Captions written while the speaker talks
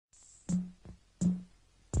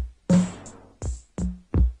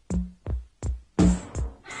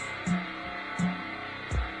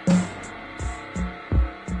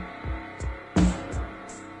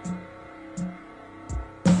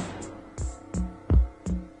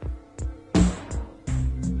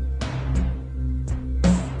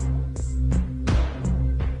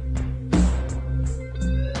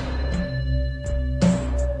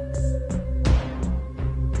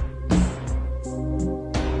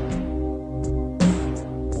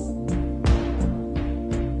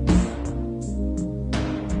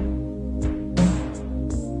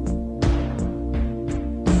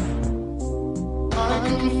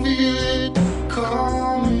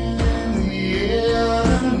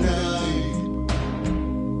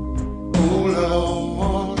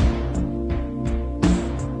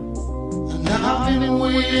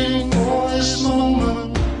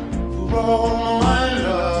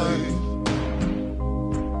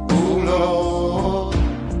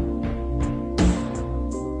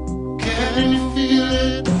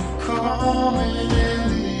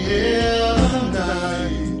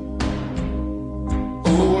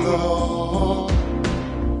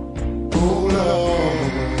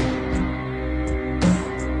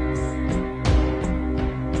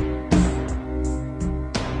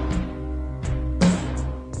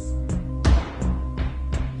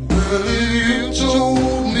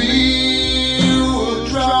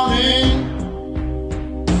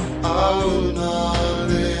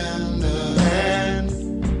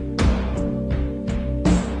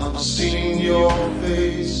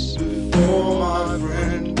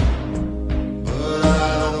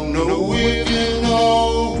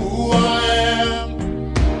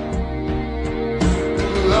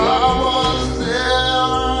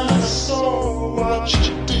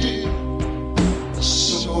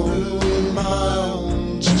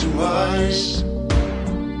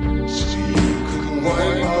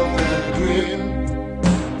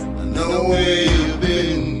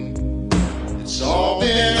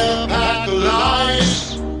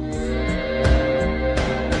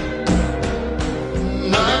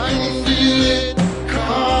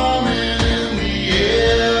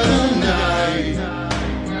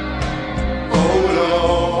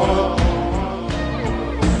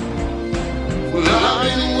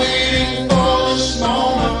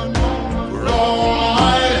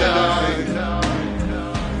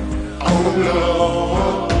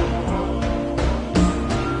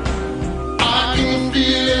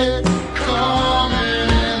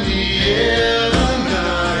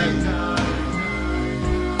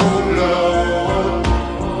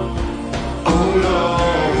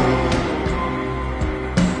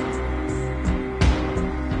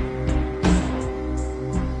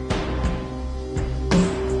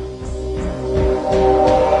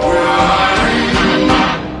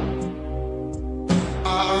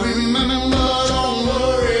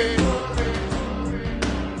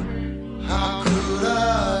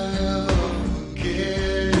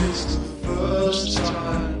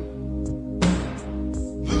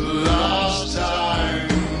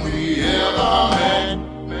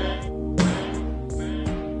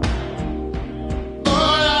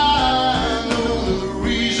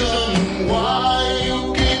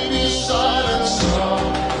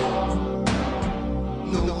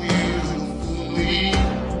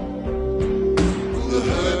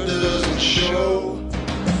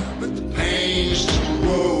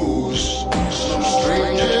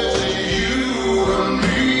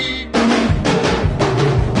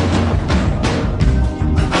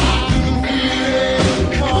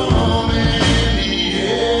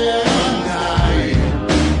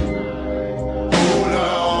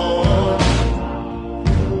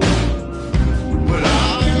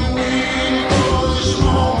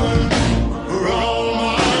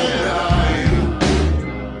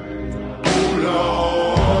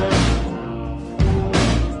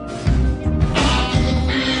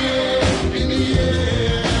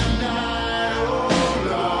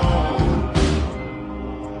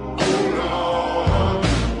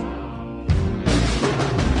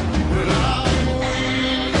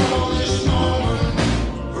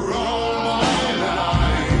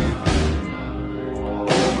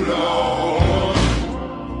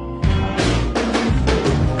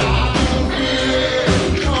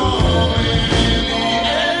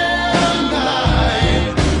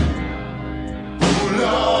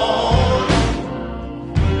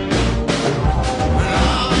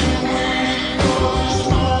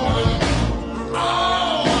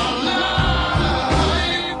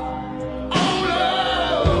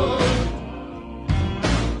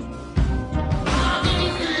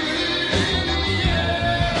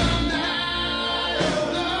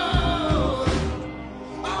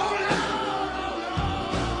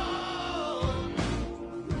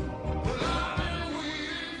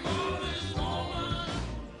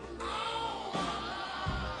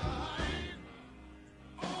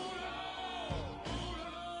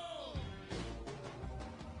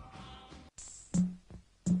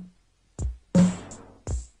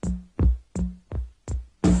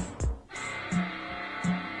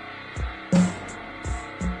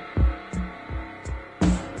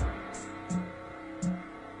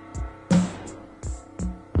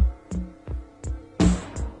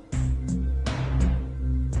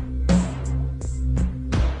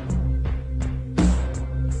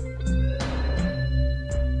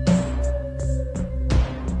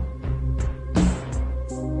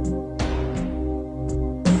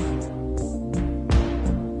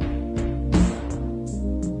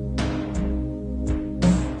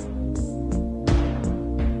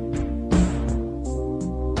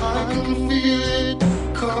can feel it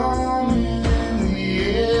coming in the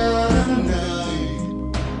air tonight.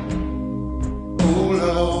 Oh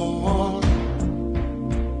Lord,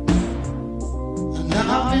 and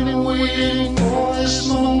I've been waiting for this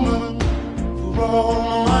moment for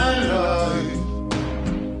all my life.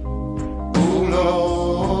 Oh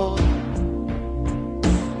Lord,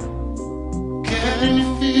 can you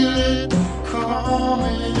feel it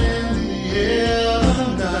coming in the air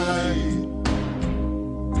tonight?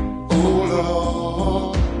 Oh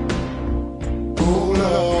Lord, oh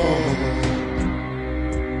Lord.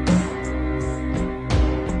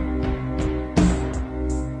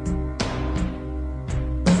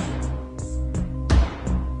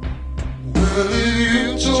 Well, if you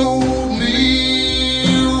told me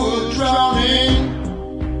you were drowning,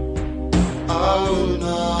 I would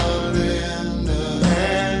not lend a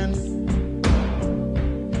hand.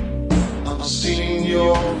 I've seen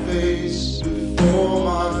your face before,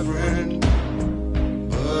 my friend,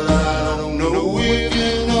 but I don't know if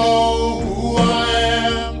you know who I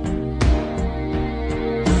am.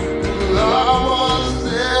 Well, I was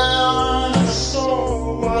there and I saw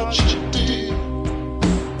what you did.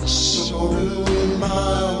 I saw it with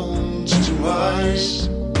my own two eyes.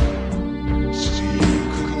 So you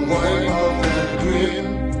couldn't wipe off that grin.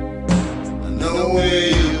 I know where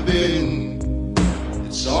you've been.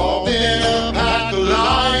 It's all been a pack of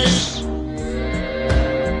lies.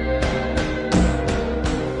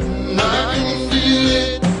 And I can feel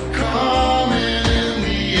it coming in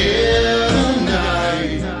the air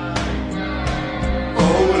tonight.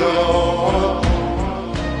 Oh Lord,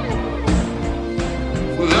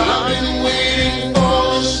 well, I've been waiting for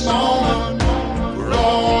this moment for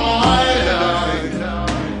all my life.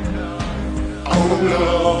 Oh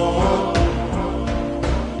Lord,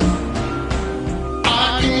 I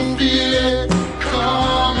can feel it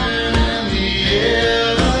coming in the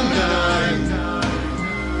air tonight.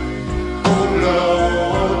 Oh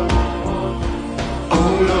Lord,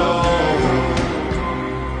 oh Lord.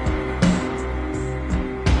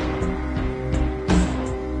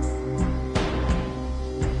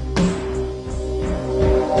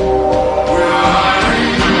 Well,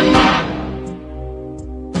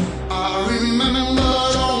 I remember,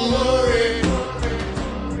 don't worry.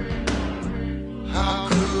 How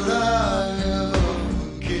could I ever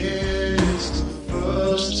forget? It's the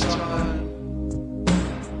first time,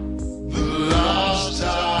 the last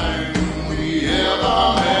time we ever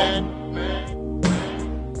met.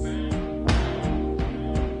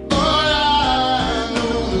 But I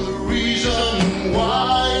know the reason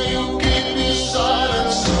why you keep your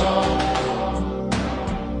silence up.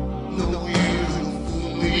 No, you don't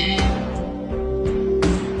fool me.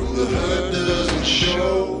 The hurt doesn't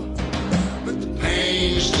show, but the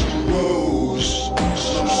pain still grows.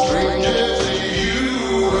 Some stranger to you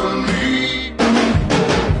and me.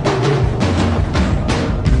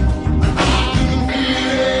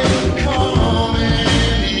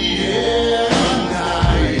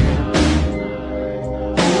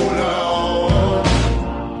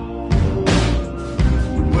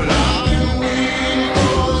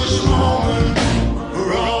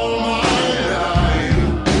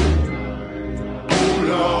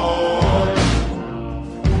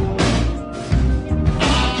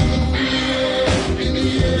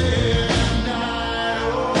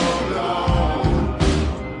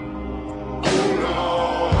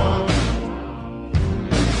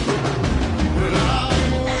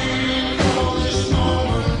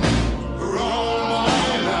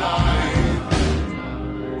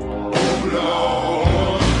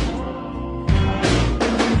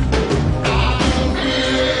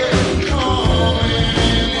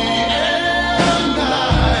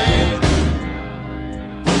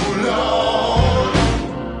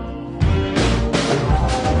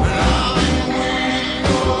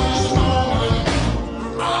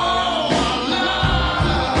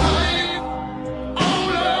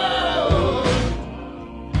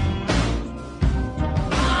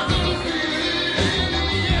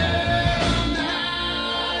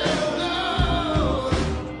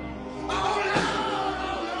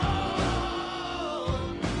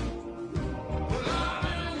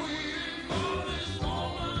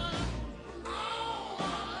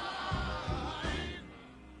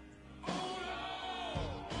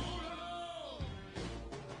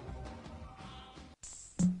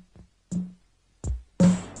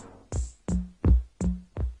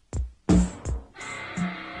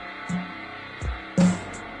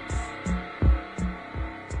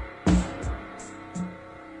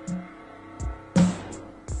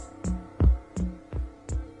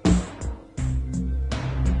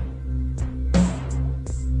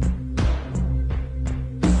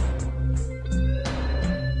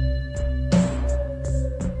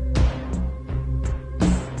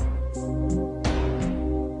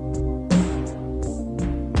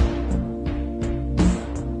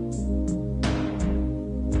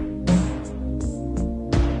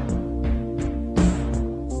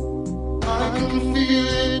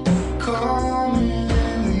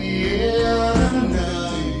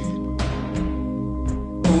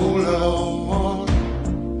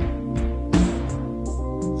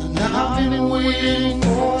 I've been waiting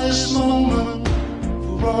for this moment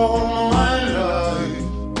for all my life.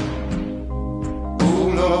 Oh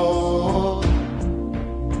Lord,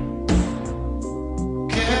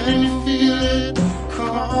 can you feel it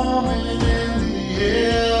coming in the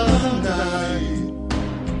air tonight?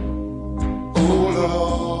 Oh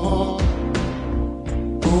Lord,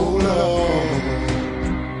 oh Lord.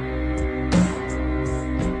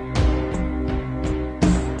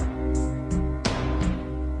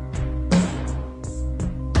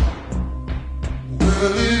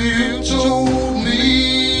 Well, if you told me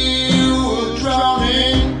you were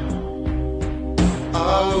drowning, I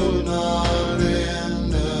would not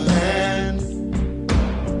lend a hand.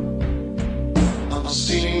 I've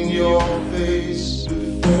seen your face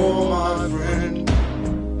before, my friend,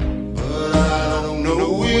 but I don't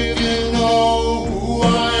know if you know who I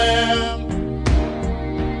am.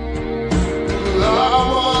 Well, I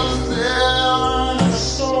was there and I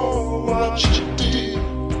saw what you did.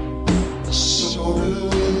 I saw it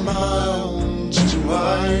with my own two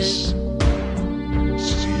eyes.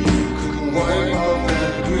 Still you couldn't wipe off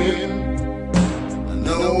that grin. I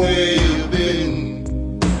know where you've been.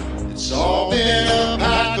 It's all been a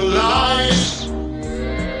pack of lies.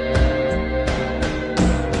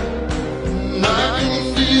 And I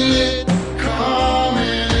can feel it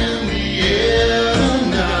coming in the air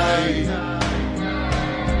tonight.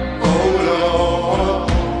 Oh Lord.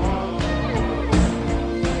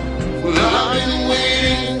 Well, I've been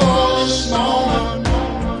waiting for this moment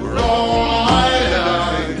for all my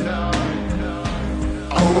life.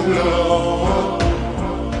 Oh Lord,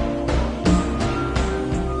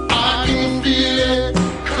 I can feel it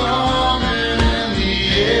coming in the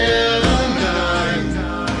air tonight.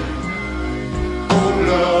 Oh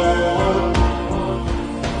Lord,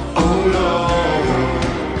 oh Lord.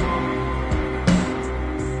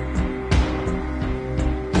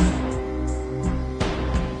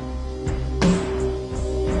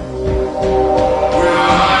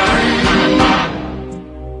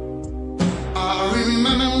 I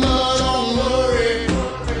remember, don't worry.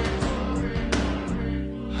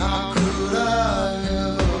 How could I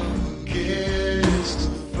ever forget? It's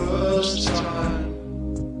the first time,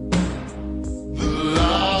 the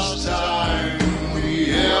last time we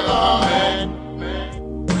ever met.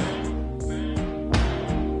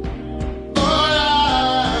 But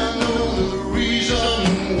I know the reason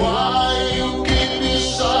why you keep your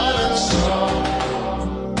silence strong.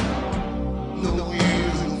 No, you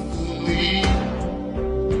don't fool me.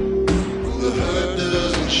 The hurt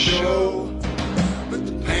doesn't show, but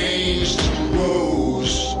the pain still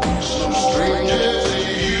grows. Some strangers to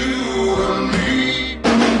you and me.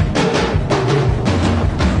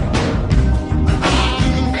 I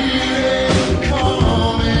can feel it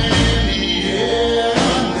coming in the air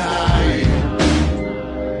tonight.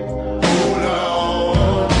 Oh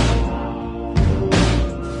Lord,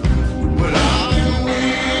 well I've been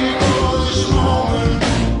waiting for this moment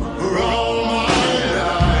for all my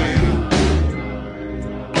life.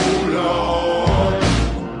 Oh Lord,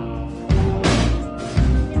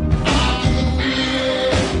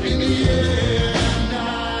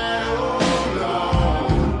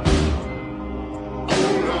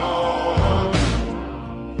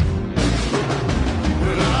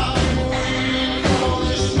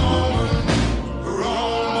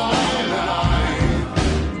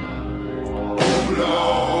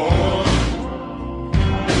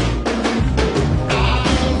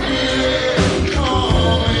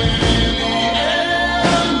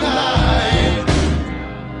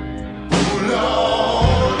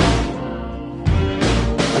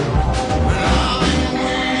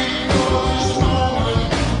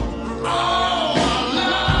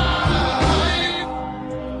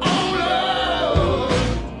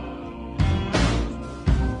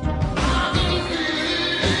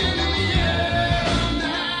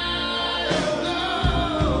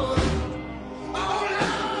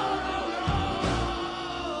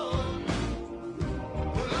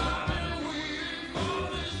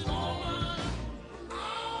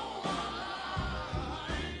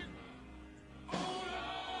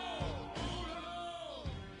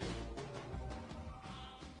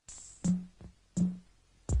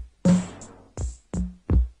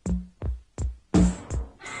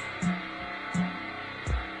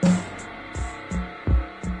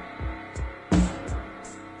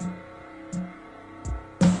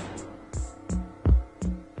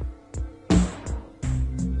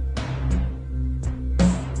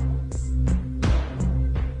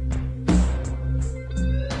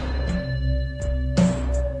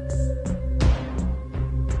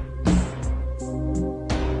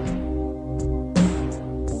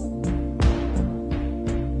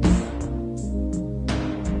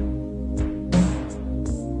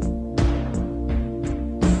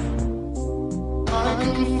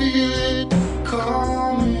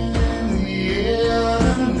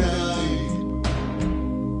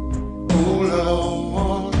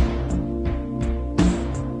 Lord,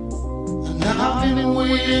 and I've been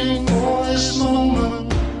waiting for this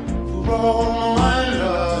moment for all my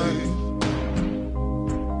life.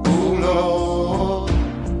 Oh Lord,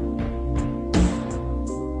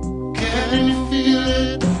 can you feel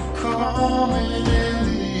it coming in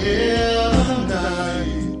the air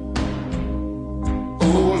tonight?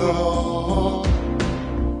 Oh Lord,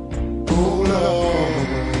 oh Lord.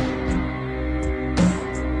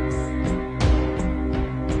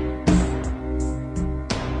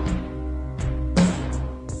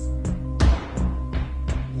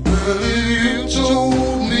 Well, if you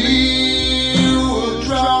told me you were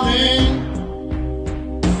drowning,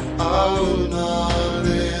 I would not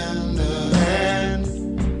lend a hand.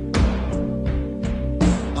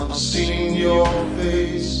 I've seen your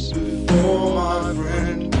face before, my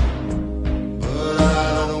friend, but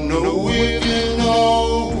I don't know if you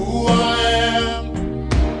know who I am.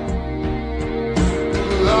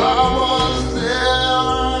 Well, I was there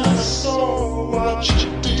and I saw what you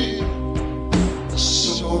did. I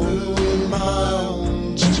saw it with my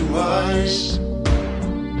own two eyes.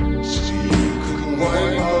 So you couldn't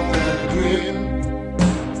wipe off that grin.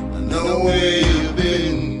 I know where you've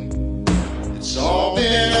been. It's all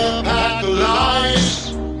been a pack of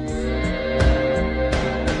lies.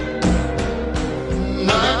 And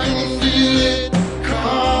I can feel it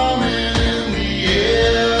coming in the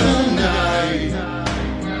air tonight.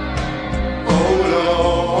 Oh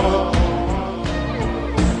Lord,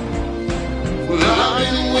 well, I've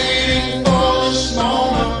been waiting for this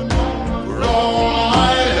moment for all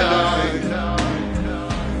my life.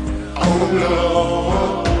 Oh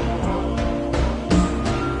Lord,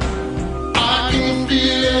 I can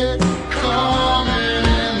feel it coming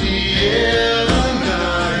in the air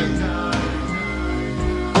tonight.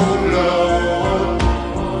 Oh Lord,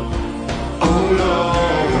 oh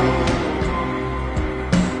Lord.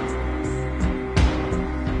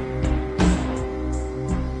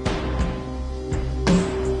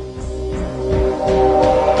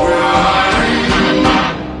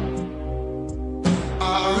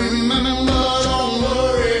 I remember, don't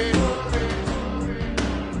worry.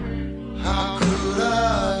 How could I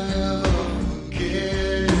ever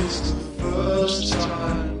forget? It's the first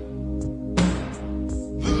time,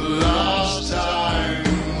 the last time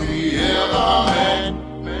we ever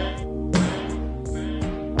met.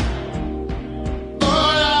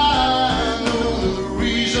 But I know the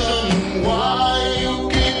reason why you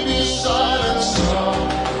keep your silence up.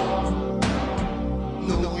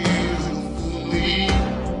 No, you don't fool me.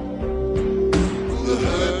 The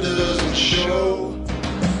hurt doesn't show,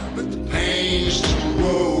 but the pain still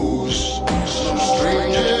grows. Some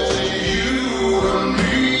strangers to you and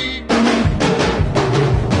me.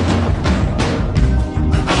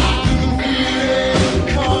 I can feel it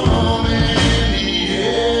coming in the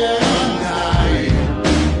air tonight.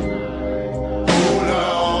 Oh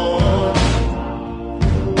Lord,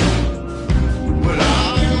 well,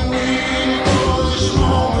 I've been waiting for this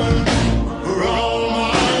moment for all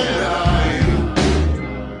my life.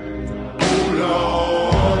 Oh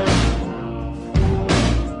Lord,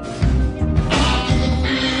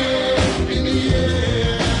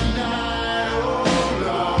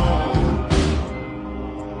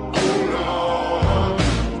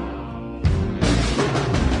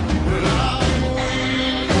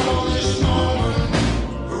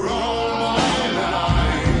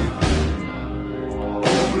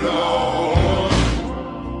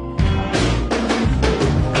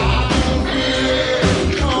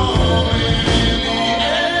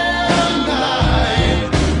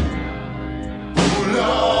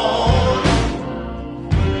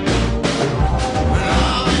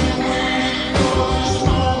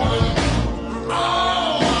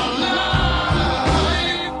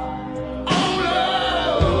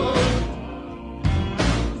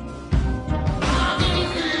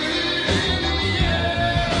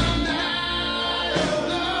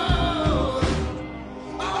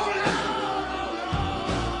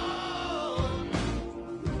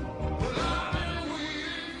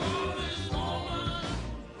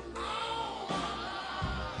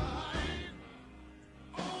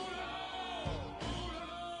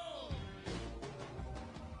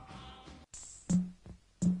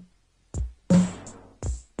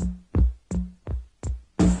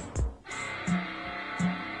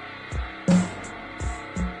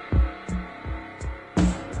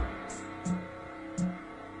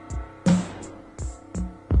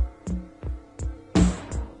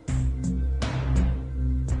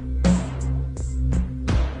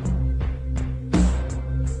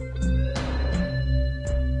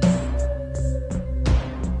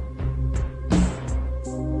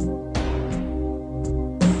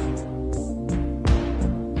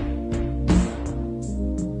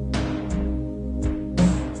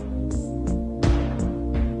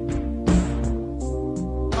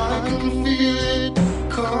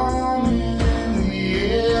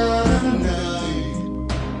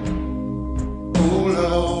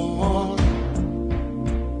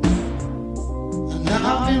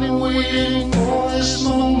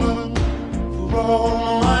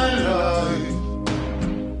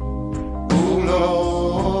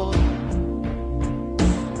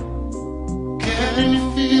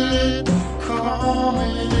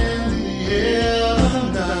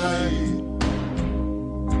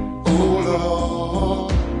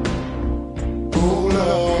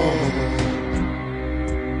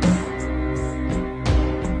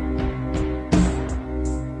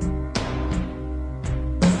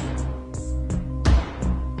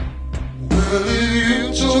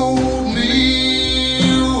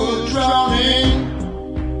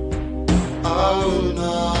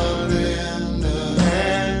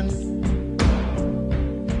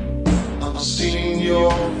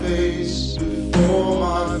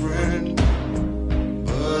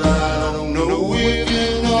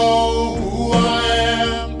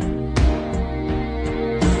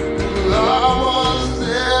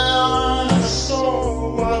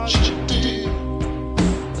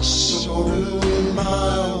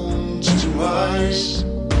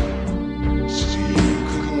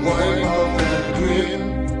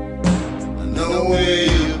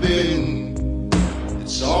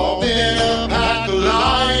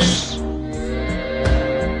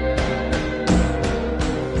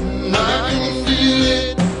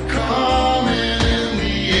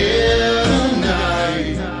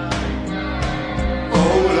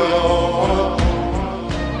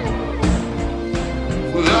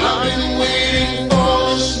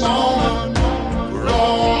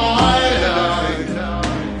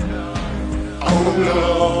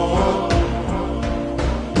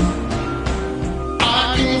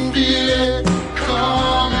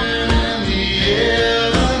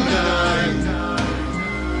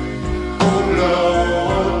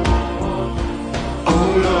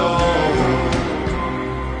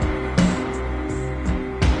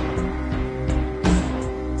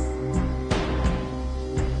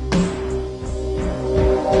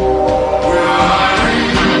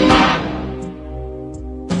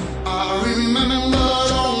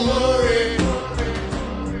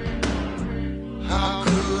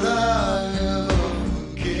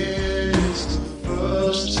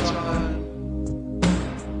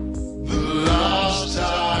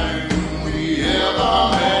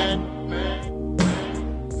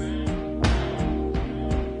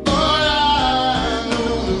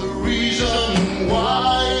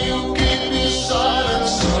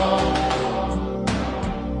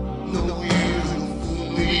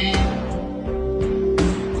 me.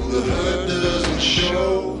 The hurt doesn't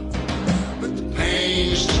show, but the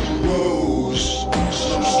pain still grows.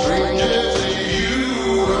 Some strangers to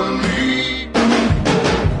you and me.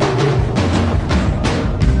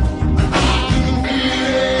 I can feel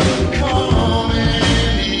it coming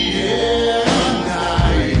in the air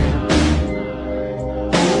tonight.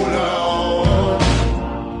 Oh Lord,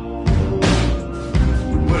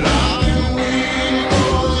 but I've been waiting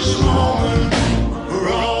for this moment for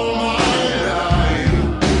all my life.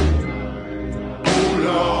 Oh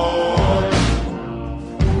Lord,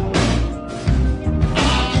 I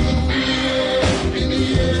can feel it in the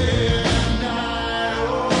air tonight.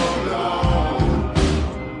 Oh Lord,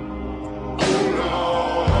 oh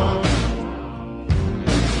Lord,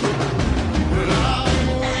 but I've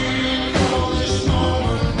been waiting for this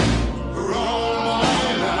moment for all my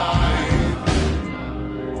life.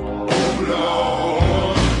 Oh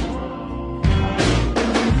Lord,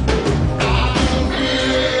 I can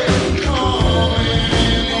feel it coming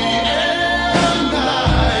in the air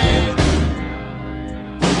tonight.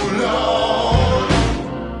 Oh Lord,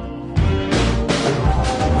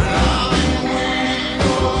 but I've been waiting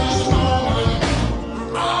for this moment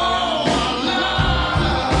for all my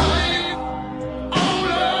life. Oh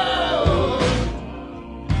Lord,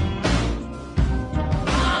 I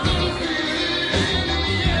can feel it in the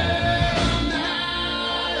air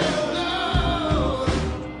tonight. Oh Lord,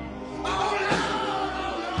 oh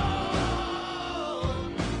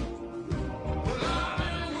Lord, but I've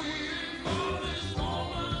been waiting for this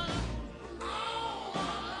moment for all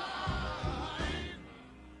my life.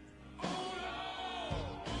 Oh Lord,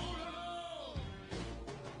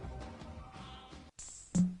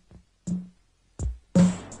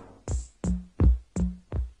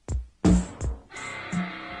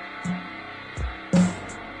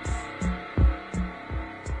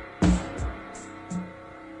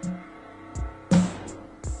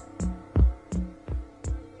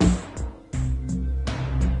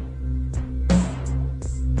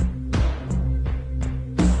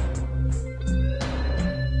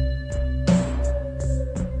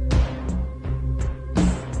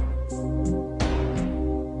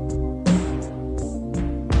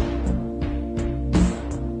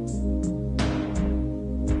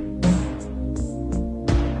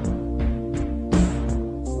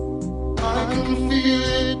 I can feel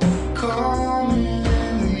it coming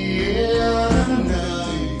in the air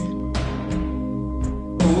tonight.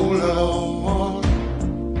 Oh Lord,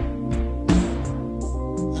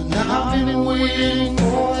 and I've been waiting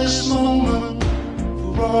for this moment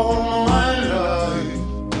for all my life.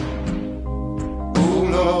 Oh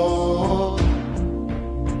Lord,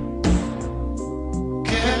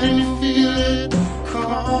 can you feel it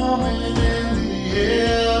coming in the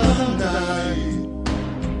air tonight?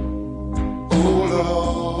 Oh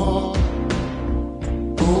Lord,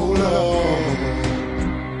 oh Lord,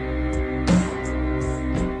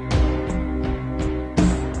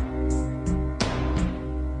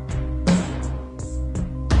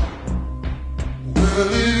 well,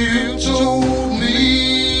 if you told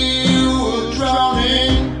me you were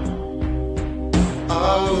drowning,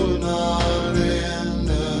 I would not lend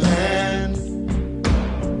a hand.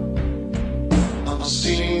 I've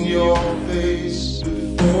seen your face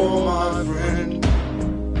before, my friend,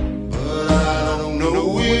 but I don't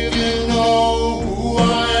know if you know who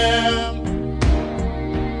I am.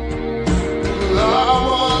 Well, I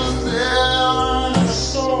was there and I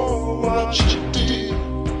saw what you did.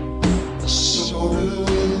 I saw it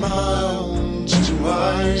with my own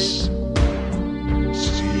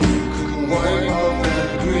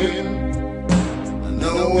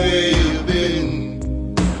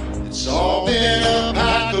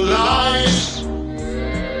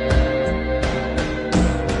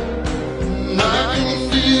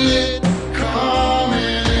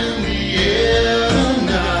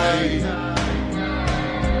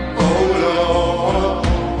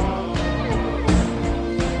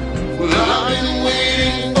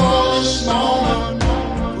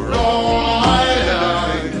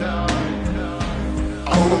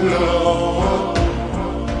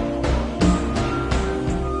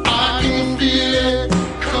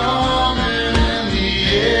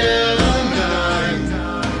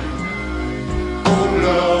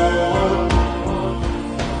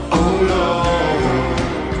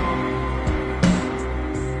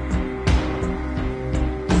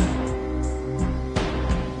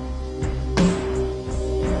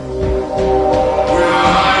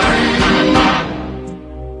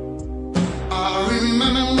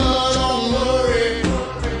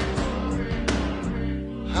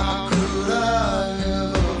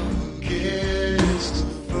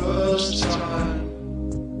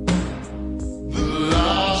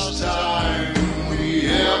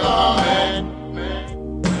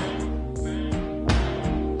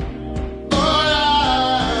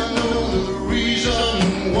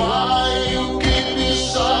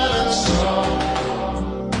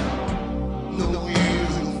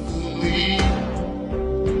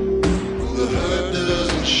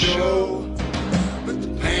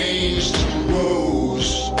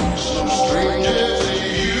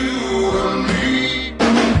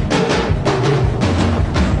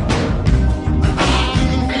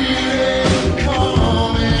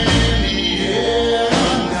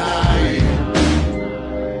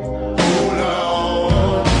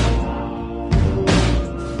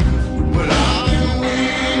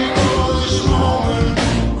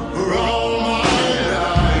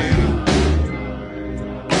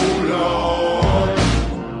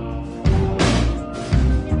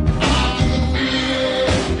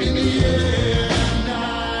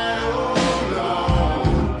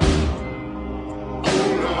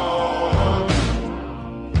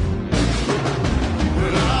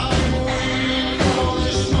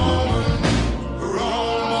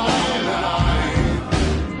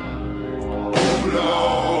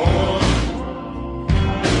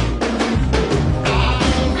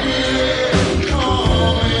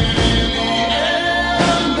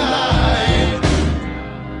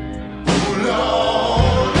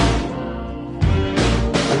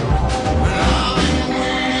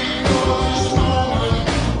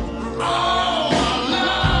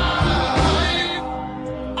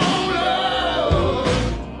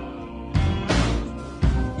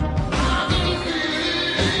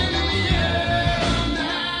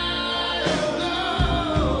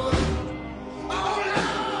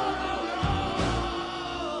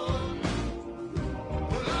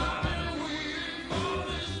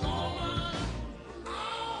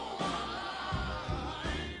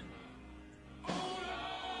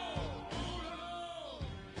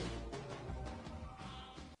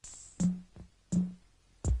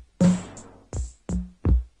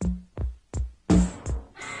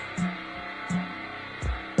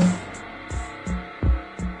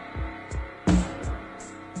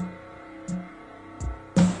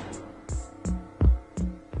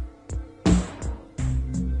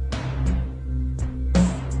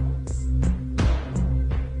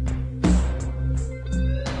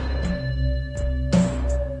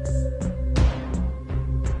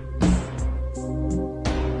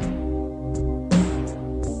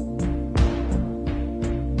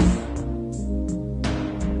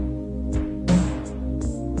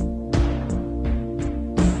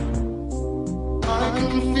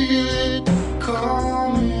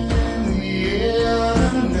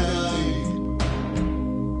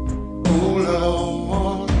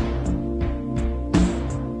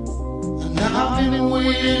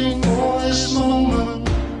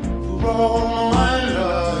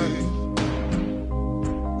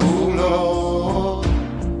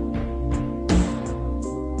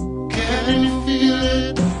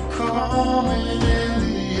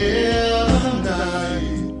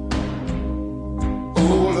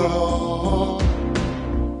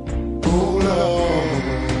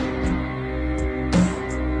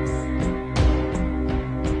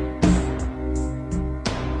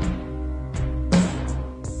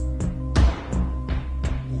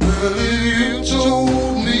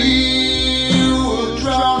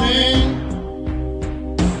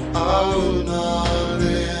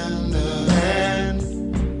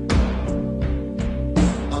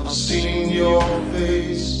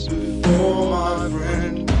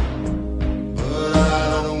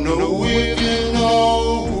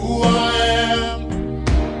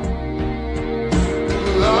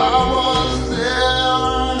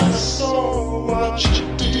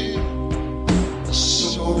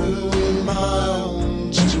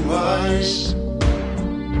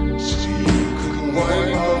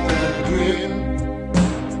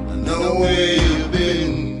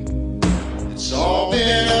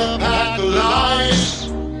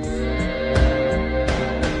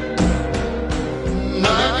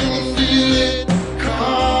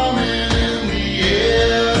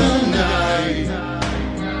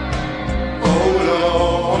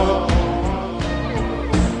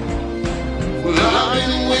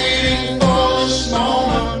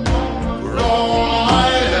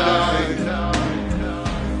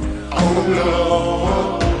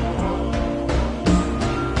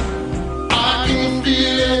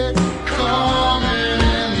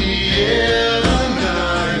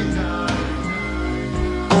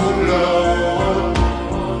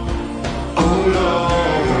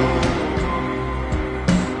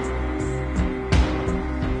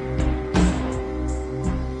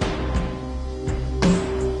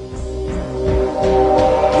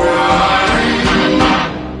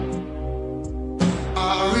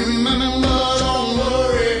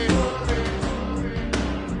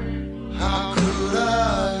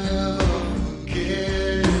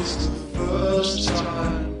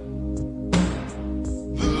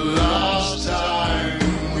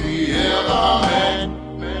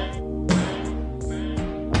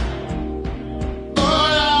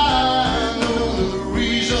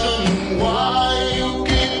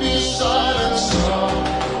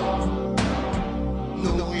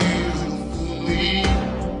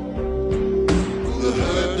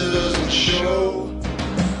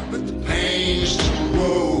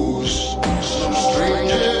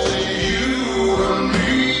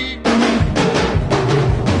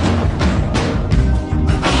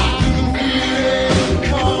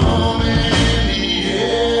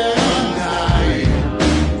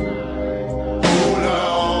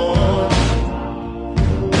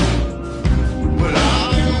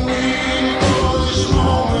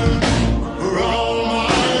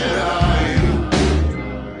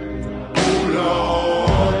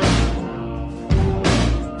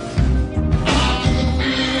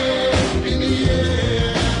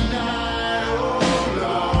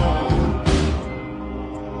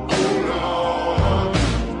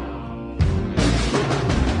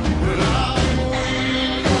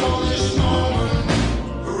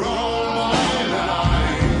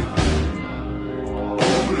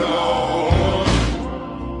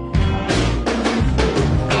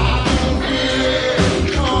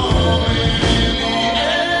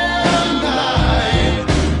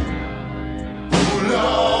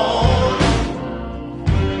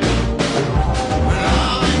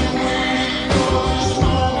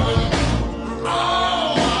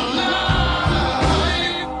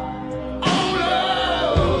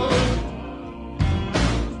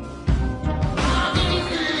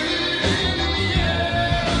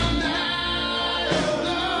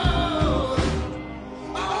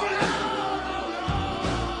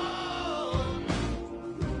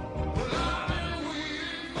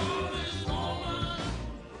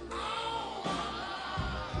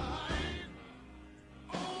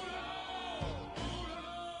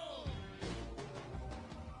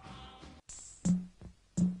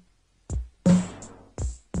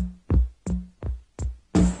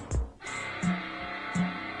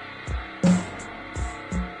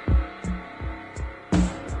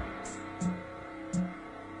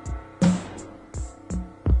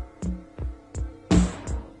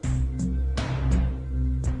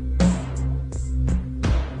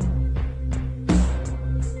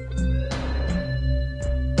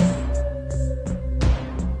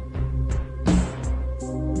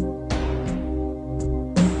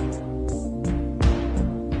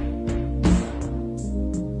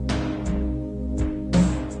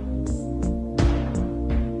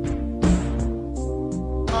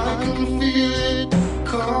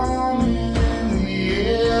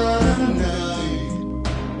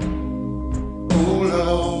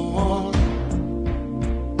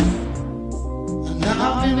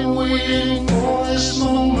waiting for this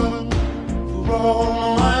moment for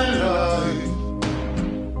all my life.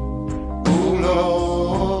 Oh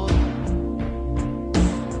Lord,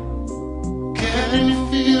 can you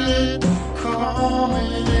feel it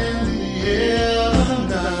coming in the air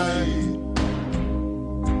tonight?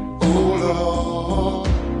 Oh Lord,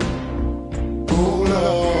 oh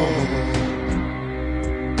Lord.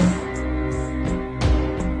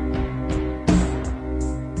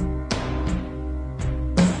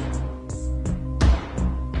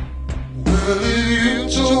 Well, if you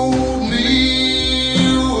told me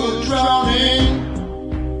you were drowning,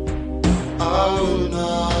 I would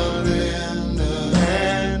not lend a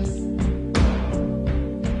hand.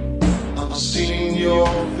 I've seen your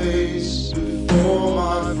face before,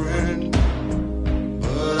 my friend,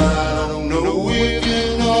 but I don't know if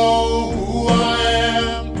you know who I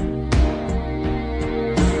am.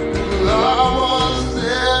 Well, I was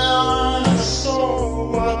there and I saw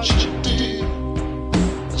what you did.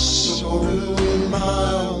 I saw it with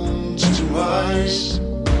my own two eyes.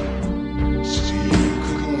 So you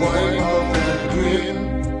couldn't wipe off that grin.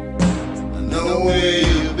 I know where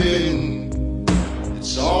you've been.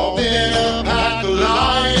 It's all been a pack of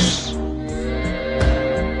lies.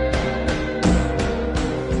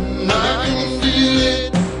 And I can feel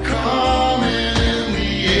it coming in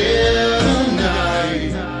the air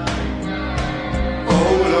tonight.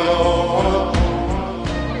 Oh Lord.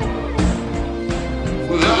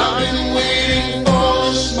 Well, I've been waiting for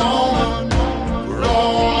this moment for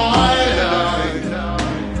all my life.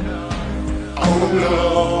 Oh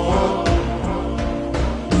Lord,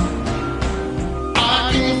 I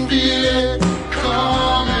can feel it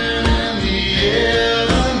coming in the air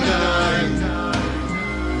tonight.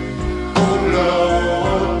 Oh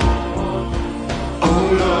Lord, oh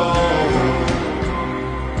Lord.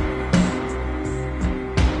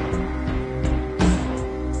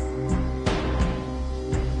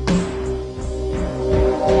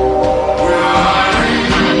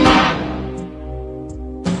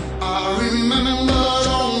 I remember,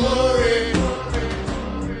 don't worry.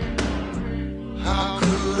 How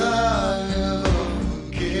could I ever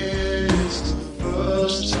forget? It's the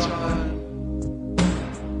first time,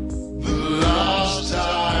 the last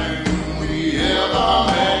time we ever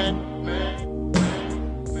met.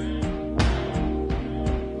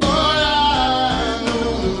 But I know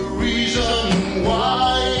the reason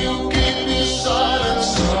why you keep your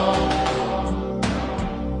silence on.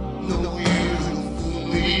 No, you don't fool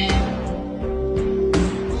me.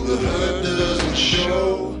 The hurt doesn't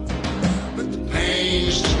show, but the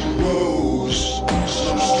pain still grows.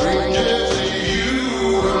 Some strangers to you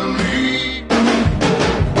and me.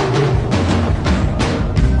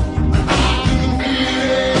 I can feel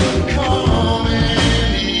it coming in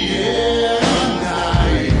the air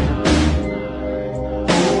tonight.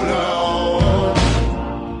 Oh Lord,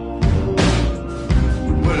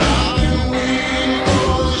 well I've been waiting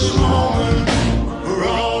for this moment for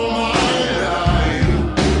all my life.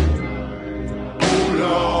 Oh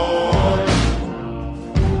Lord.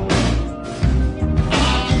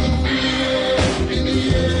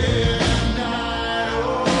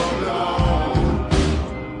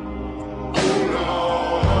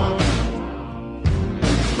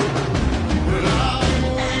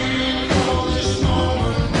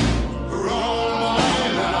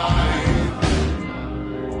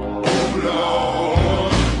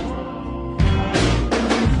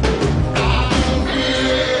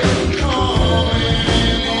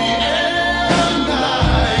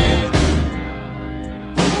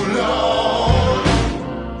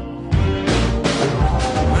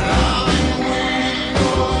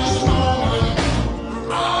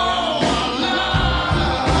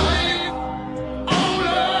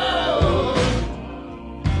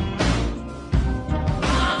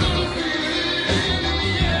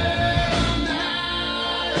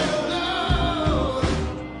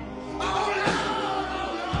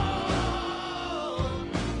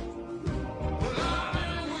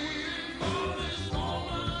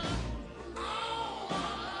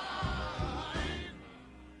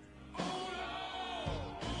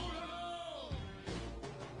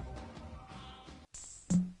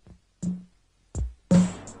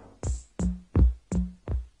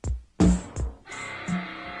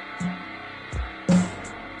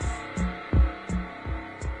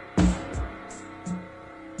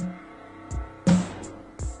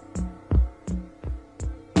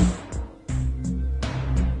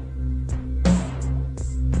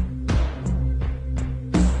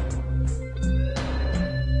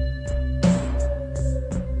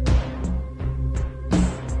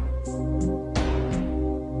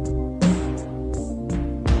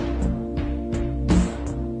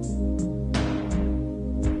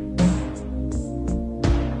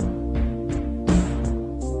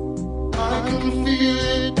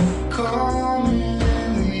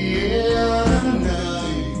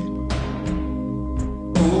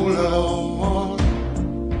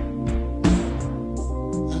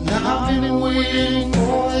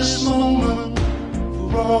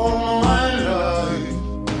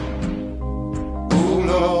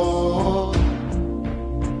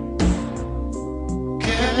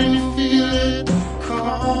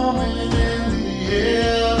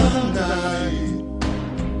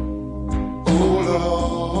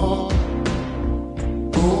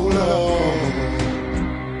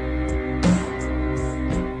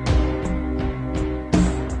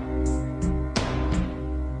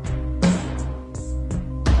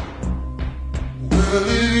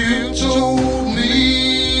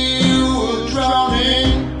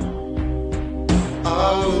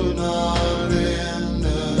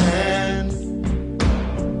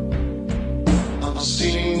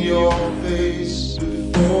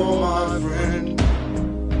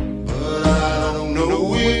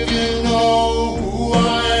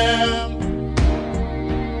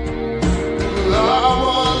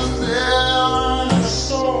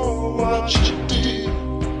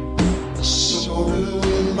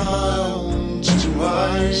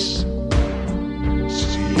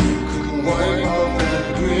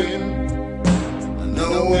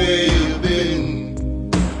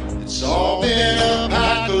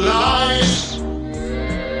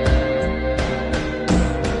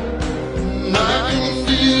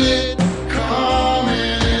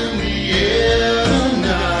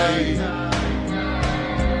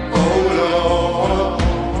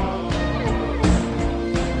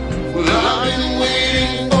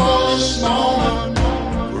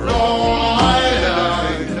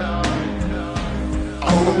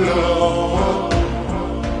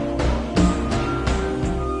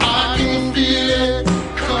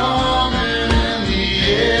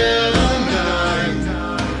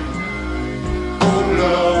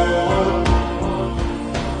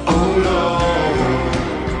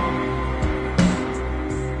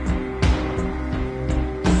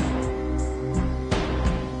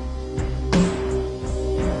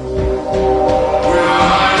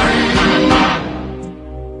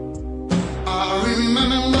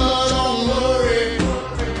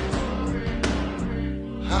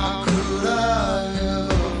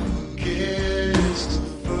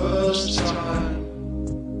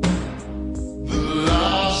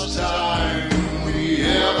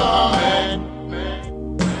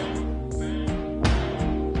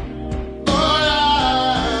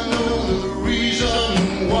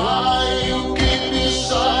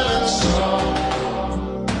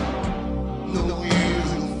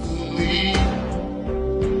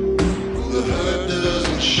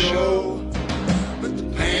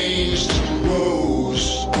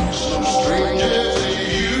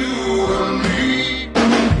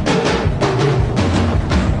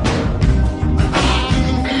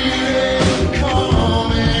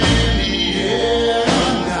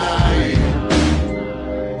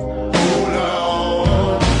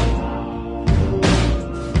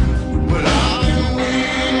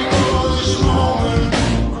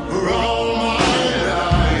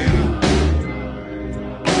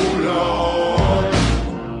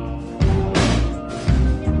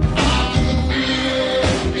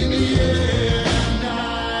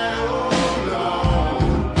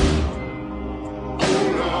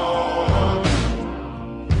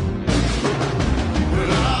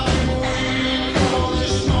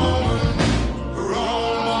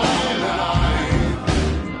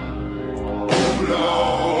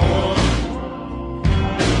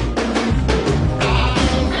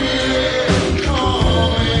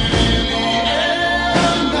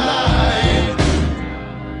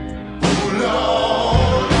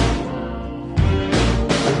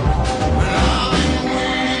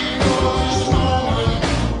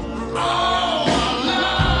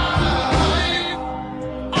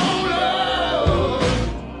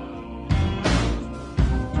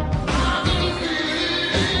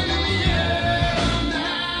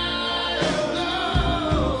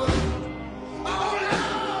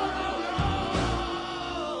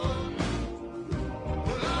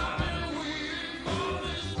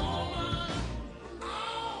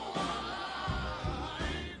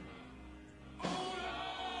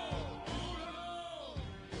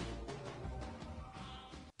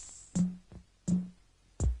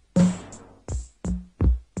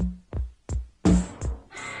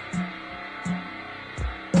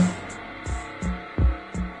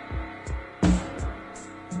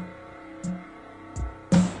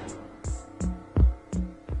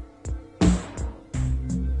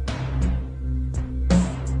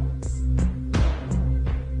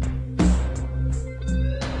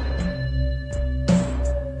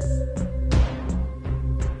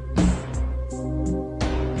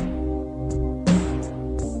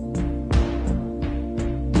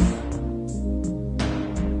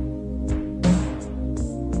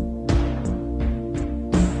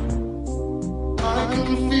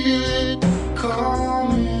 can feel it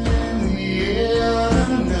coming in the air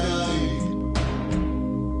tonight.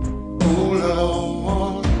 Oh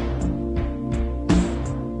Lord,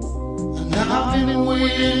 and I've been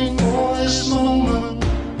waiting for this moment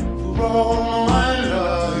for all my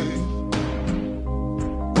life.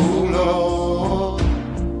 Oh Lord,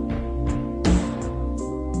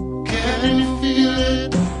 can you feel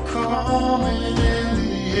it coming in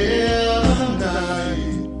the air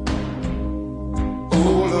tonight?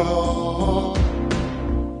 Oh Lord,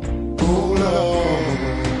 oh Lord.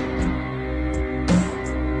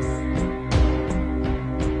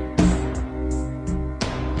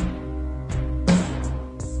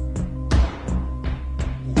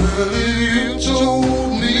 Well, if you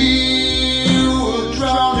told me you were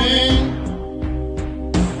drowning,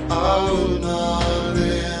 I would not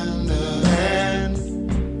lend a hand.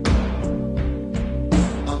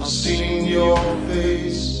 I've seen your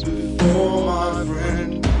face before, my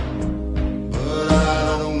friend, but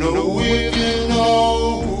I don't know if you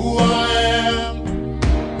know who I am.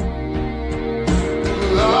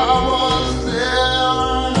 Well, I was there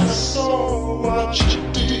and I saw what you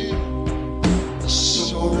did. I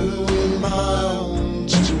saw it with my own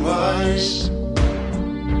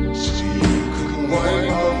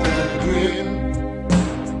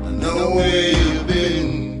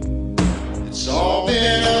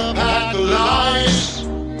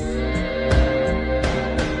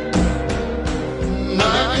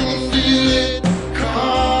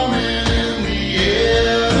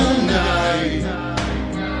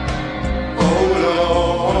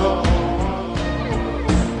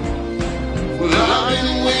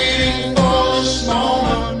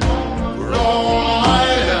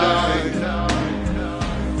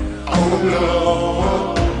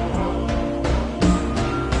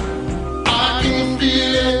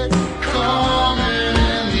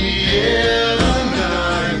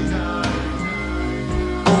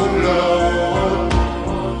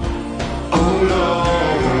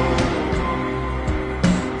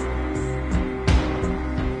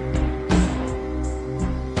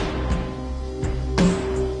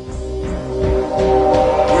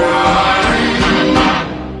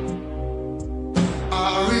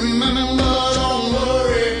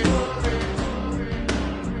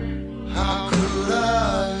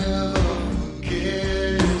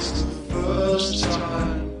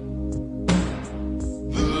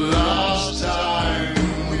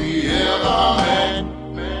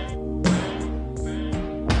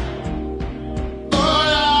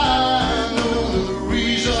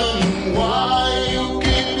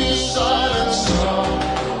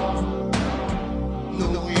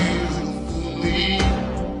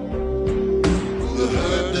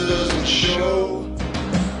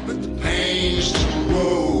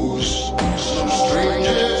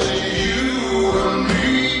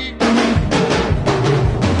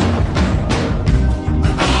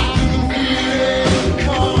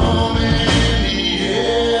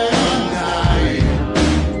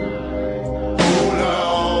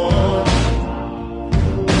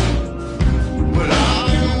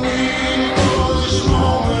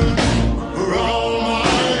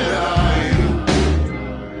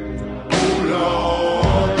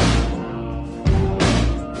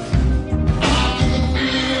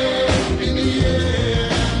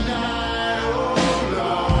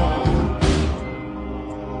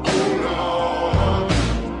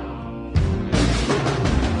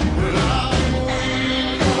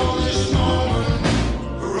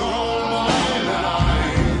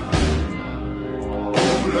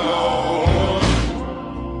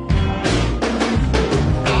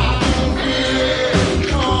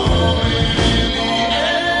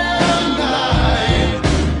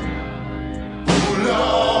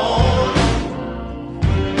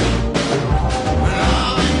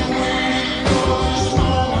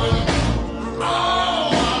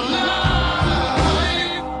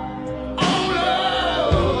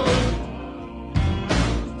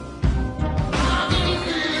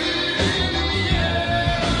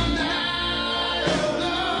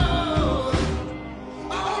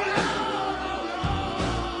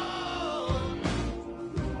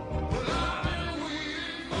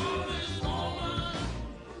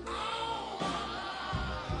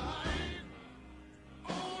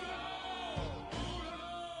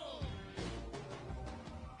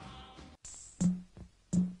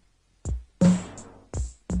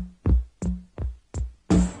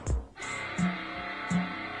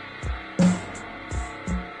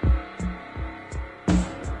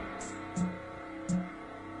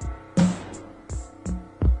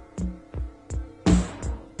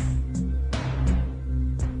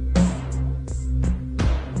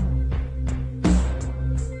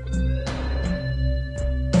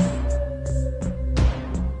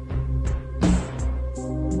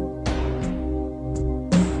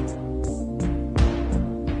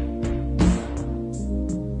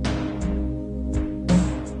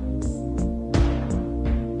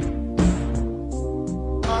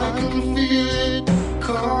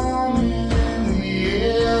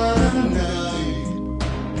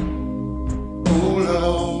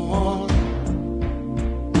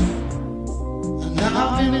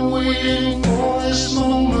been waiting for this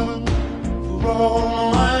moment for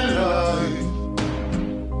all my life.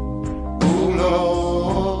 Oh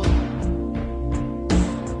Lord,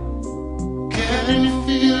 can you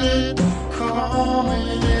feel it coming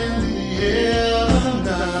in the air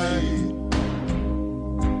tonight?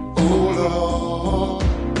 Oh Lord,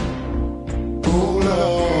 oh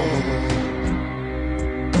Lord.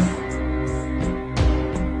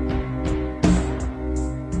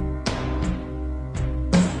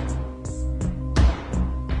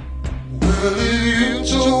 Well, if you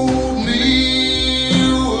told me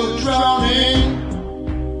you were drowning,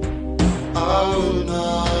 I would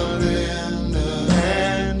not lend a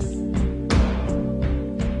hand.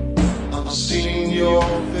 I've seen your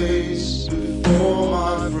face before,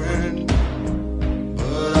 my friend,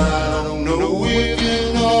 but I don't know if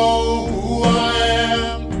you know who I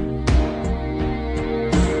am.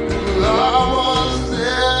 Well, I was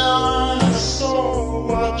there and I saw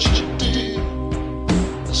what you did.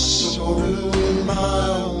 I saw it with my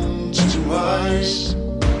own two eyes.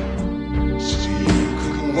 So you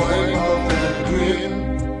couldn't wipe off that grin.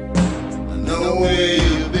 I know where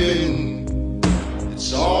you've been.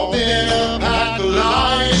 It's all been a pack of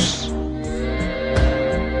lies.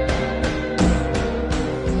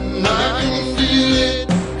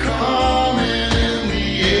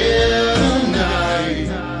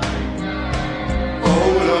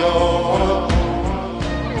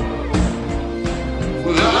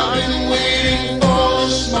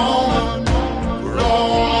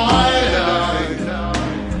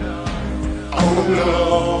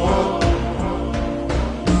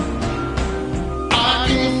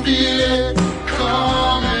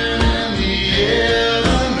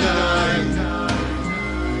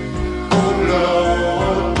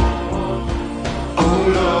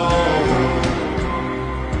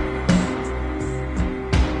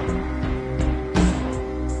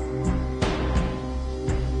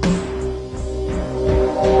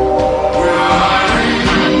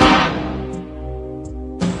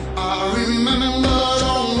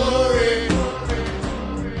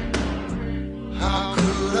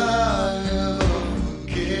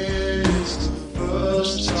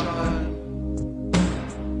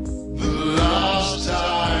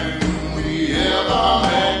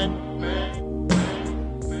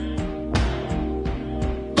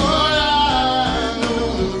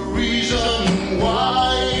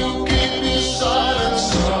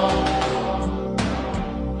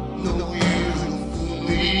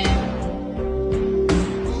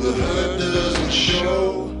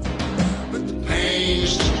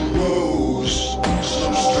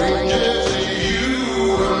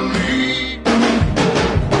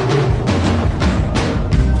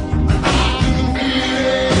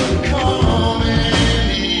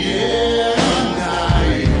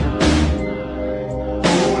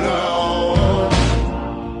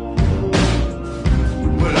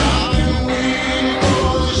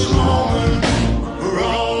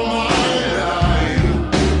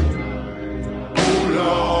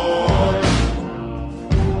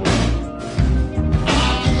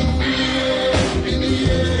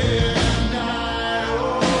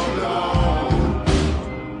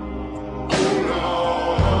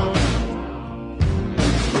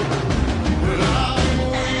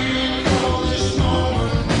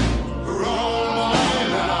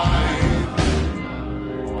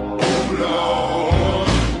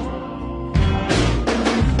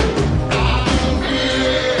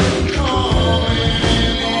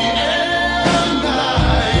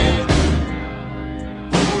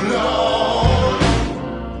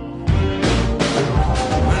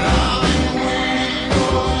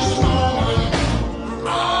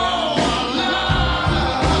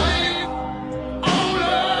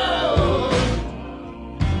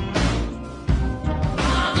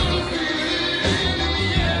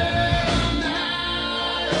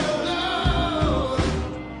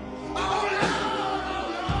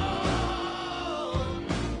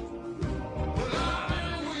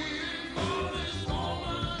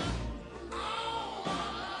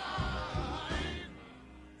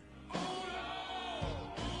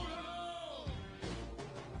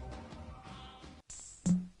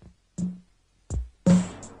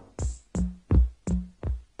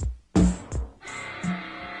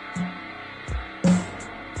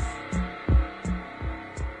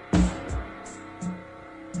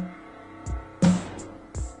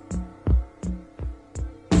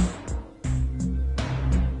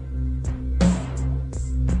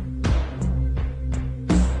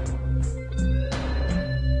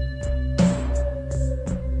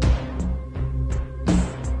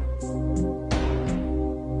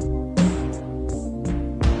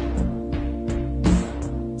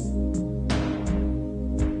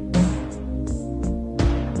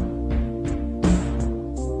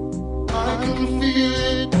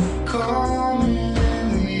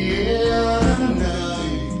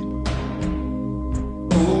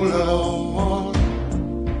 Lord.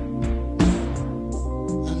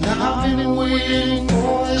 And I've been waiting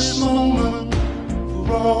for this moment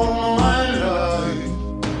for all my life.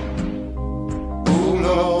 Oh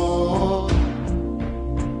Lord,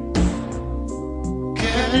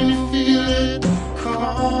 can you feel it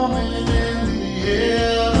coming in the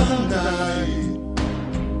air tonight?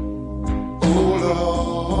 Oh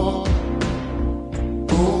Lord,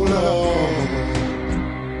 oh Lord.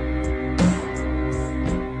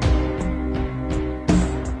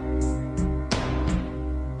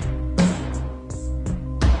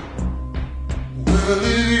 Well,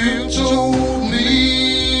 if you told me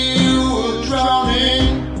you were drowning,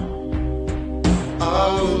 I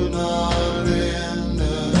would not lend a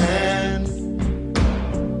hand.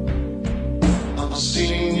 I've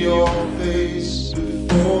seen your face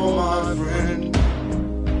before, my friend,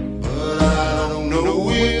 but I don't know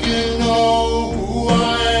if you know who I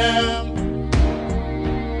am.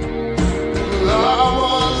 Well, I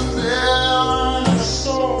was there and I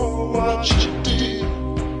saw what you did.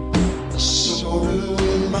 I saw it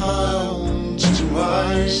with my own two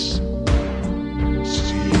eyes.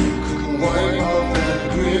 Still couldn't wipe off that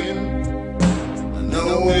grin. I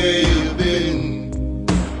know where you've been.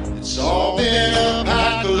 It's all been a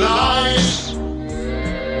pack of lies.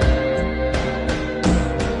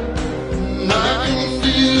 And I can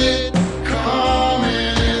feel it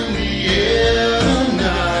coming in the air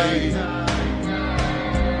tonight.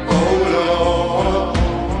 Oh Lord.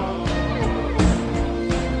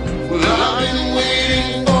 Well, I've been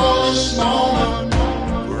waiting for this moment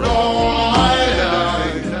for all my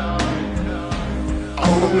life.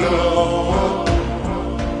 Oh Lord,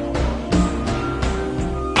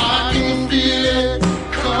 I can feel it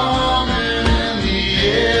coming in the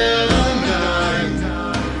air tonight.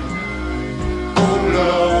 Oh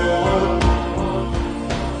Lord,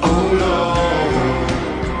 oh Lord.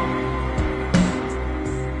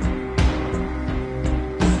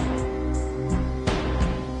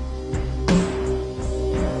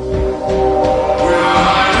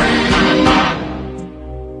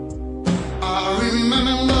 I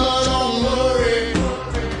remember, don't worry.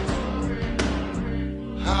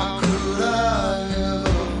 How could I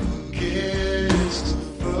ever forget? It's the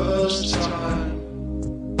first time,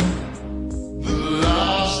 the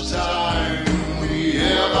last time we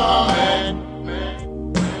ever met.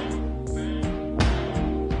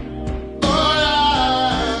 But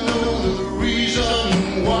I know the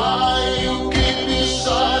reason why you keep your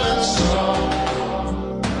silence on.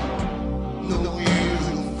 No, you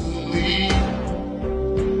don't fool me.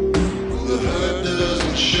 The hurt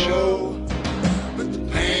doesn't show, but the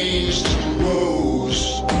pain still grows.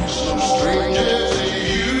 Some strangers to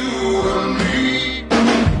you and me.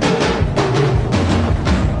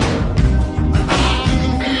 I can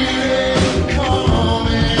feel it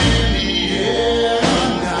coming in the air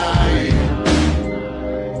tonight.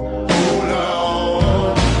 Oh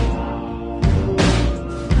Lord,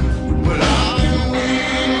 well, I've been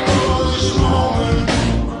waiting for this moment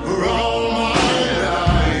for all my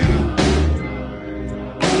life.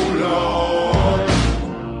 Oh Lord,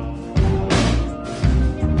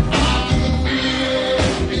 I can feel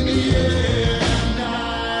it in the air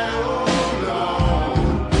tonight. Oh Lord,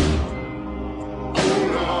 oh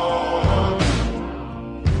Lord.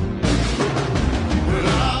 Well,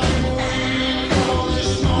 I've been waiting for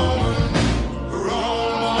this moment for all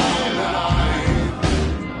my life.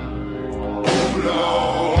 Oh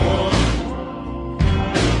Lord,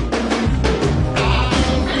 I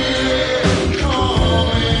can feel it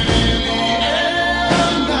coming in the air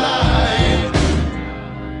tonight.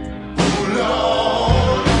 Oh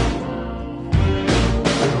Lord,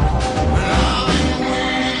 well, I've been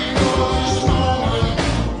waiting for this moment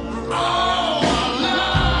for all my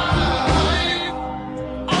life.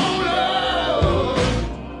 Oh Lord,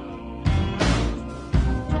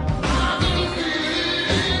 I can feel it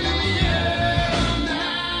in the